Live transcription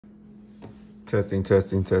Testing,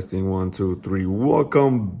 testing, testing. 1, 2, 3.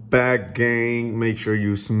 Welcome back, gang. Make sure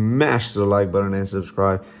you smash the like button and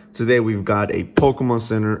subscribe. Today we've got a Pokemon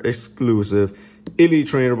Center exclusive Elite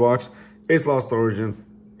Trainer box. It's Lost Origin.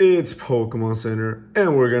 It's Pokemon Center,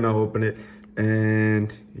 and we're gonna open it.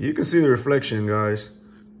 And you can see the reflection, guys.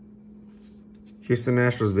 Houston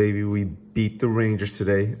Astros, baby. We beat the Rangers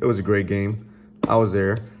today. It was a great game. I was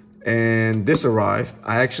there. And this arrived.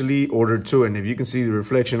 I actually ordered two, and if you can see the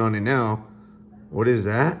reflection on it now, what is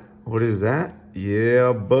that? What is that?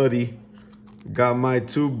 Yeah, buddy. Got my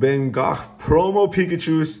two Ben Goff promo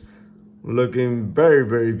Pikachus. Looking very,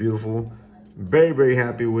 very beautiful. Very, very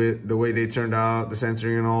happy with the way they turned out, the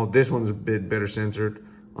censoring and all. This one's a bit better censored.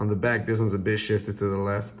 On the back, this one's a bit shifted to the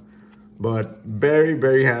left. But very,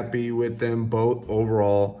 very happy with them both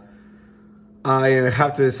overall. I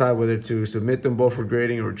have to decide whether to submit them both for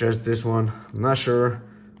grading or just this one. I'm not sure.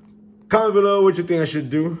 Comment below what you think I should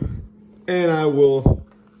do, and I will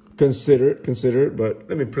consider it. But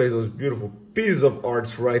let me place those beautiful pieces of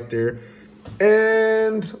arts right there.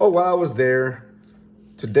 And while I was there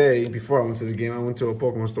today, before I went to the game, I went to a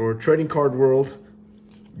Pokemon store, Trading Card World.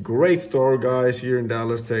 Great store, guys, here in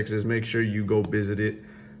Dallas, Texas. Make sure you go visit it.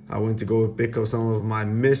 I went to go pick up some of my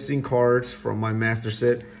missing cards from my master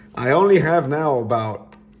set. I only have now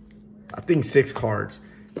about, I think, 6 cards.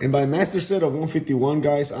 And by master set of 151,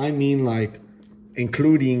 guys, I mean like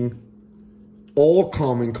including all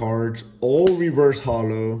common cards, all reverse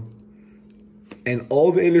holo, and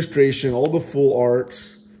all the illustration, all the full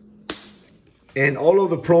arts, and all of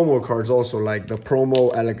the promo cards also, like the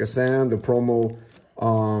promo Alakazam, the promo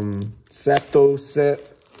Zapdos set,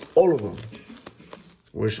 all of them.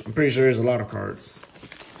 Which I'm pretty sure is a lot of cards.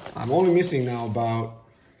 I'm only missing now about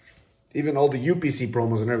even all the UPC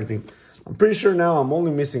promos and everything. I'm pretty sure now I'm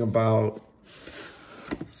only missing about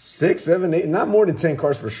 6, 7, 8, not more than 10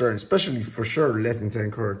 cards for sure. Especially for sure less than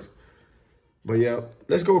 10 cards. But yeah,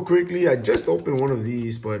 let's go quickly. I just opened one of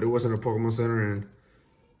these, but it wasn't a Pokemon Center, and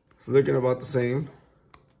it's looking about the same.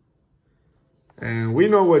 And we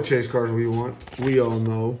know what chase cards we want. We all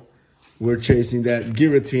know we're chasing that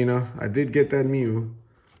Giratina. I did get that Mew.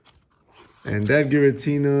 And that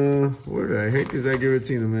Giratina, where the heck is that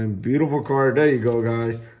Giratina, man? Beautiful card. There you go,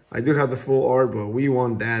 guys. I do have the full art, but we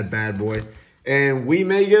want that bad boy. And we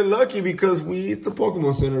may get lucky because it's a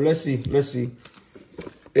Pokemon Center. Let's see. Let's see.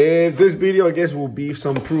 If this video, I guess, will be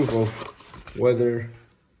some proof of whether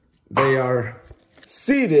they are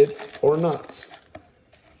seeded or not.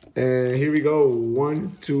 And here we go.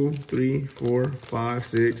 1, 2, 3, 4, 5,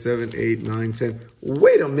 6, 7, 8, 9, 10.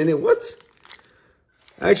 Wait a minute. What?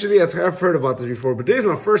 Actually, I've heard about this before, but this is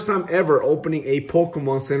my first time ever opening a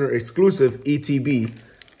Pokemon Center exclusive ETB.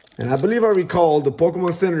 And I believe I recall the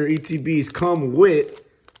Pokemon Center ETBs come with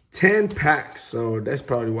 10 packs. So that's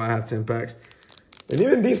probably why I have 10 packs. And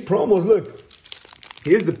even these promos, look.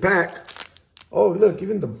 Here's the pack. Oh, look,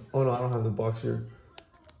 even the... Oh, no, I don't have the box here.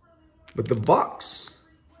 But the box...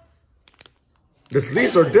 The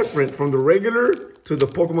sleeves are different from the regular to the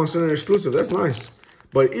Pokemon Center exclusive. That's nice.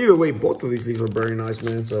 But either way, both of these sleeves are very nice,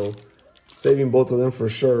 man. So, saving both of them for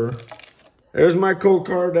sure. There's my code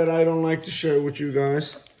card that I don't like to share with you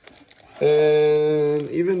guys.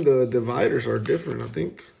 And even the dividers are different, I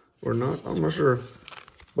think. Or not, I'm not sure.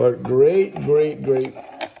 But great, great, great.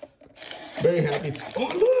 Very happy.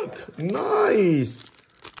 Oh, look! Nice!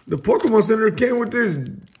 The Pokemon Center came with this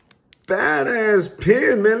badass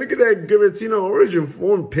pin, man. Look at that Giratina Origin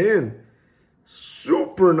form pin.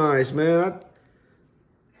 Super nice, man.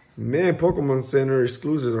 Man, Pokemon Center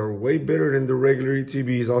exclusives are way better than the regular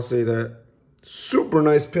ETBs. I'll say that. Super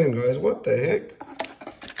nice pin, guys. What the heck?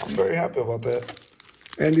 I'm very happy about that.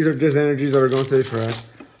 And these are just energies that are going to the trash.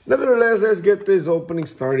 Nevertheless, let's get this opening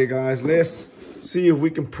started, guys. Let's see if we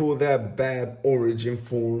can pull that bad Origin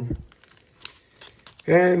form.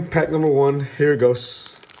 And pack number 1. Here it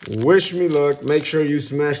goes. Wish me luck. Make sure you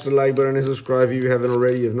smash the like button and subscribe if you haven't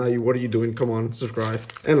already. If not, what are you doing? Come on, subscribe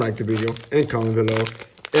and like the video and comment below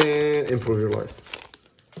and improve your life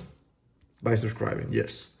by subscribing.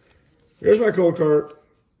 Yes. Here's my code card.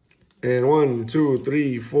 And 1, 2,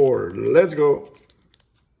 3, 4. Let's go.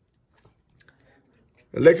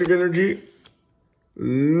 Electric Energy,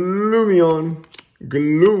 Lumion,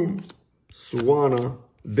 Gloom, Swanna,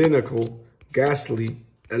 Binacle, Ghastly,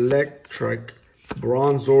 Electric,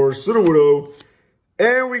 Bronzor, Sudowoodo,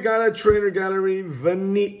 and we got a Trainer Gallery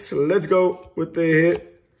Vanite. Let's go with the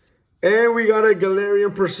hit. And we got a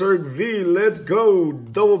Galarian Berserk V. Let's go.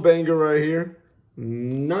 Double banger right here.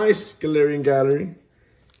 Nice Galarian Gallery.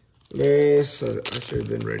 I should have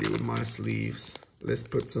been ready with my sleeves. Let's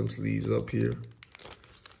put some sleeves up here.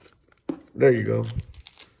 There you go.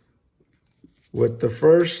 with the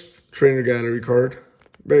first trainer gallery card.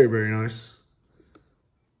 Very, very nice.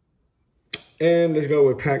 And let's go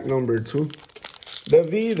with pack number 2. The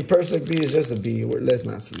V, the perfect V is just a V. Let's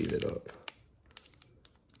not sleeve it up.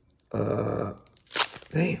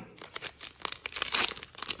 Damn.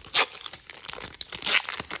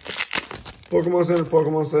 Pokemon Center,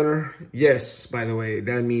 Pokemon Center. Yes, by the way,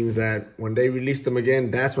 that means that when they released them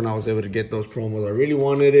again, that's when I was able to get those promos. I really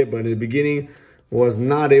wanted it, but in the beginning, was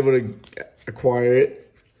not able to acquire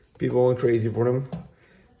it. People went crazy for them.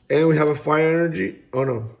 And we have a Fire Energy. Oh,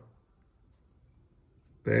 no.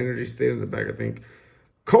 The energy stayed in the back, I think.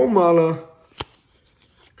 Komala,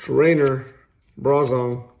 Trainer,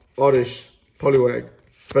 Brazong, Oddish, Poliwag,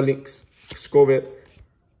 Phalanx, Scovet,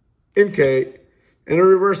 MK, and a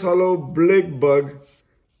reverse hollow, Blig Bug,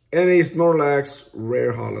 and a Snorlax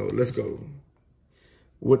rare hollow. Let's go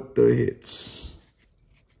with the hits.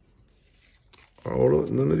 Are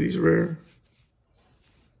none of these rare?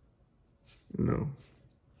 No.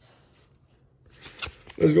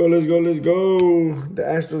 Let's go, let's go, let's go. The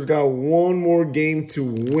Astros got one more game to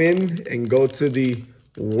win and go to the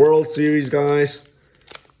World Series, guys.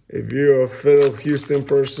 If you're a fellow Houston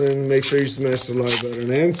person, make sure you smash the like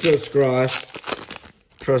button and subscribe.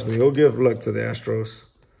 Trust me, you'll give luck to the Astros.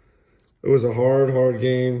 It was a hard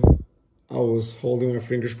game. I was holding my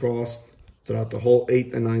fingers crossed throughout the whole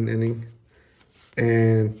 8th and 9th inning.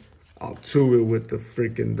 And I'll two it with the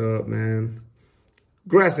freaking dub, man.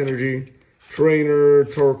 Grass Energy, Trainer,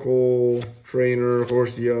 Torkoal, Trainer,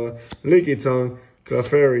 Horsia, Lickitung,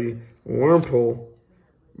 Clefairy, Wurmple,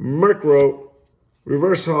 Murkrow,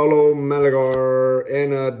 Reverse Hollow, Malagar,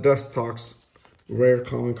 and a Dustox rare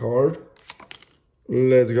common card.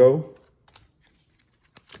 Let's go.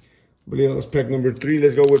 I believe that was pack number 3.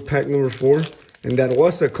 Let's go with pack number 4. And that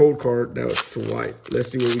was a code card. That was white. Let's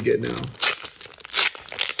see what we get now.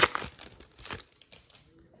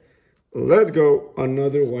 Let's go.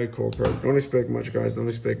 Another white code card. Don't expect much, guys. Don't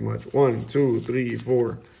expect much. 1, 2, 3,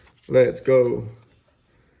 4. Let's go.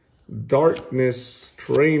 Darkness,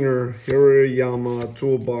 Trainer, Hirayama,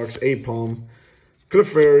 Toolbox, Apom,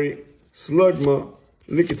 Clefairy, Slugma,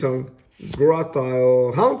 Lickitung,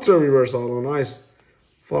 Grotile, Haunter reverse hollow, nice.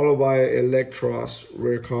 Followed by Electros,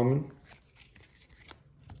 rare common.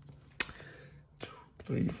 2,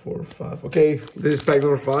 3, 4, 5. Okay, this is pack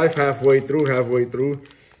number 5, halfway through.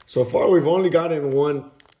 So far, we've only gotten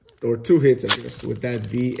 1 or 2 hits, I guess, with that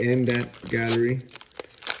V and that gallery.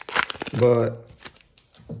 But,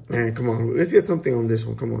 man, come on. Let's get something on this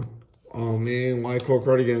one. Come on. Oh, man. White code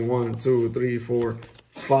card again. 1, 2, 3, 4.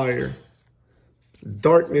 Fire.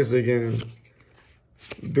 Darkness again.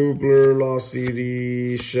 Dubler, Lost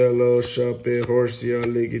City, Shello, Shuppet, Horsia,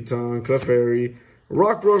 Lickitung, Clefairy,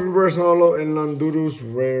 Rockruff reverse hollow, and Landudus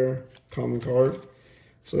rare common card.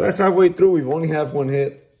 So that's halfway through. We've only have 1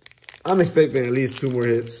 hit. I'm expecting at least 2 more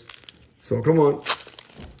hits. So come on.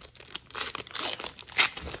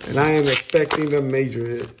 And I am expecting the major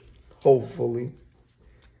hit. Hopefully.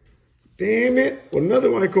 Damn it.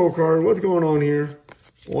 Another white code card. What's going on here?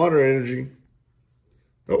 Water Energy.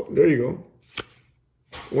 Oh, there you go.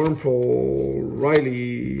 Wurmple,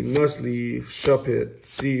 Riley, Nuzleaf, Shuppet,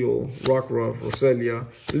 Seal, Rockruff, Roselia,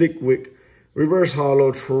 Lickwick, Reverse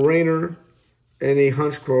Hollow, Trainer, and a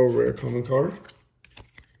Hunchcrow rare common card.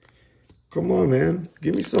 Come on, man.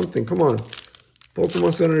 Give me something. Come on.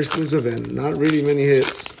 Pokemon Center exclusive and not really many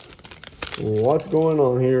hits. What's going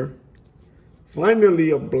on here?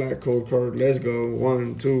 Finally, a black code card. Let's go.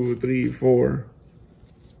 1, 2, 3, 4.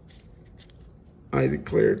 I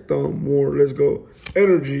declare thumb war. Let's go.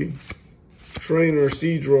 Energy, Trainer,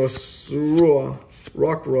 Seadros, Surua,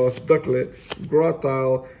 Rockruff, Ducklet,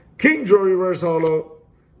 Grotile, Kingdra reverse hollow.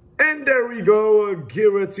 And there we go, a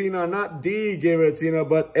Giratina. Not the Giratina,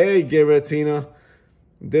 but a Giratina.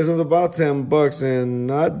 This one's about 10 bucks and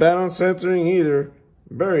not bad on centering either.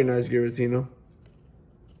 Very nice Giratina.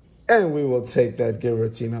 And we will take that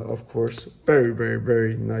Giratina, of course. Very, very,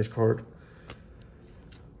 very nice card.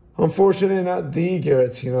 Unfortunately, not the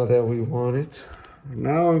Giratina that we wanted.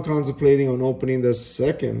 Now I'm contemplating on opening the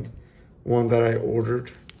second one that I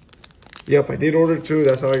ordered. Yep, I did order 2.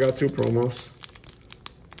 That's how I got 2 promos.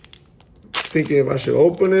 Thinking if I should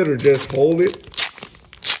open it or just hold it.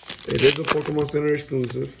 It is a Pokemon Center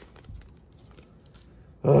exclusive.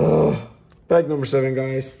 Pack number 7,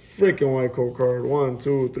 guys. Freaking white code card. 1,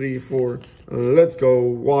 2, 3, 4. Let's go.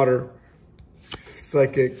 Water.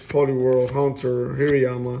 Psychic, Poliwhirl, Haunter,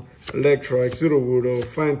 Hirayama, Electrike, Sudowoodo,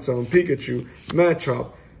 Phantom, Pikachu,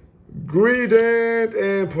 Machop, Greedent,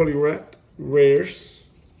 and Poliwrath rares.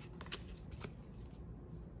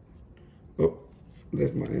 Oh,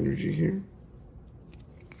 left my energy here.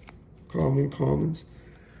 Commons.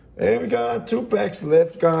 And we got 2 packs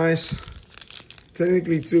left, guys.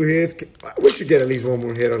 Technically 2 hits. We should get at least 1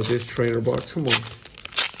 more hit out of this trainer box. Come on.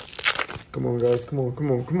 Come on, guys. Come on,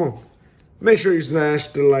 come on, come on. Make sure you smash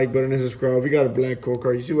the like button and subscribe. We got a black code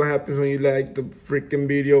card. You see what happens when you like the freaking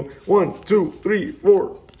video. 1, 2, 3,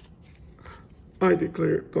 4. I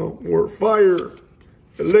declare the war. Fire.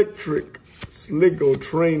 Electric. Sligo,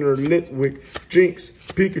 Trainer, Litwick, Jinx,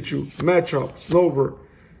 Pikachu, Machop, Snover,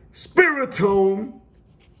 Spiritome,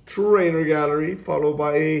 Trainer Gallery, followed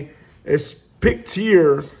by a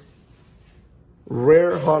Spectier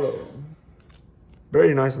Rare Hollow.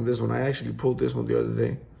 Very nice on this one. I actually pulled this one the other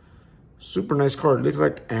day. Super nice card. Looks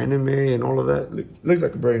like anime and all of that. Looks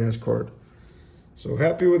like a very nice card. So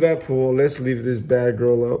happy with that pull. Let's leave this bad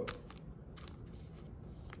girl up.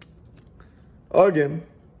 Again.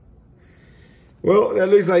 Well, that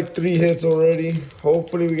looks like 3 hits already.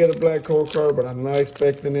 Hopefully we get a black code card, but I'm not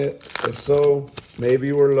expecting it. If so,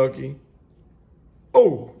 maybe we're lucky.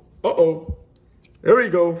 Oh, uh-oh. There we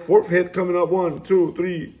go. 4th hit coming up. 1, 2,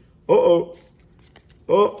 3. Uh-oh.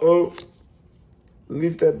 Uh-oh.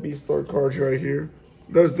 Leave that Beastar card right here.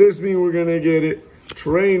 Does this mean we're going to get it?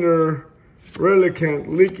 Trainer, Relicanth,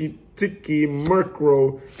 Licky, Tiki,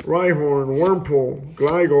 Murkrow, Rhyhorn, Wurmple,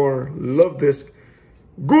 Gligar, Love-Disc,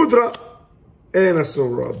 Gudra, and a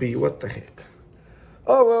Sora B. What the heck?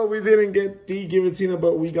 Oh, well, we didn't get the Giratina,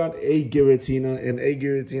 but we got a Giratina. And a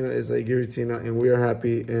Giratina is a Giratina, and we are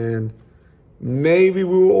happy. And maybe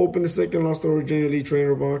we will open the second Lost Origin Elite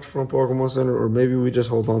Trainer box from Pokemon Center, or maybe we just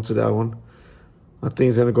hold on to that one. I think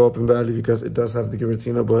it's going to go up in value because it does have the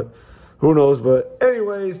Giratina, but who knows. But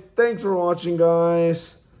anyways, thanks for watching,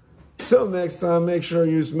 guys. Till next time, make sure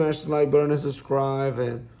you smash the like button and subscribe.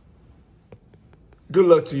 And good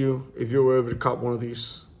luck to you if you were able to cop one of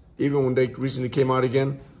these. Even when they recently came out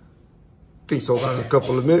again. I think sold out in a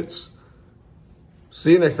couple of minutes.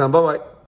 See you next time. Bye-bye.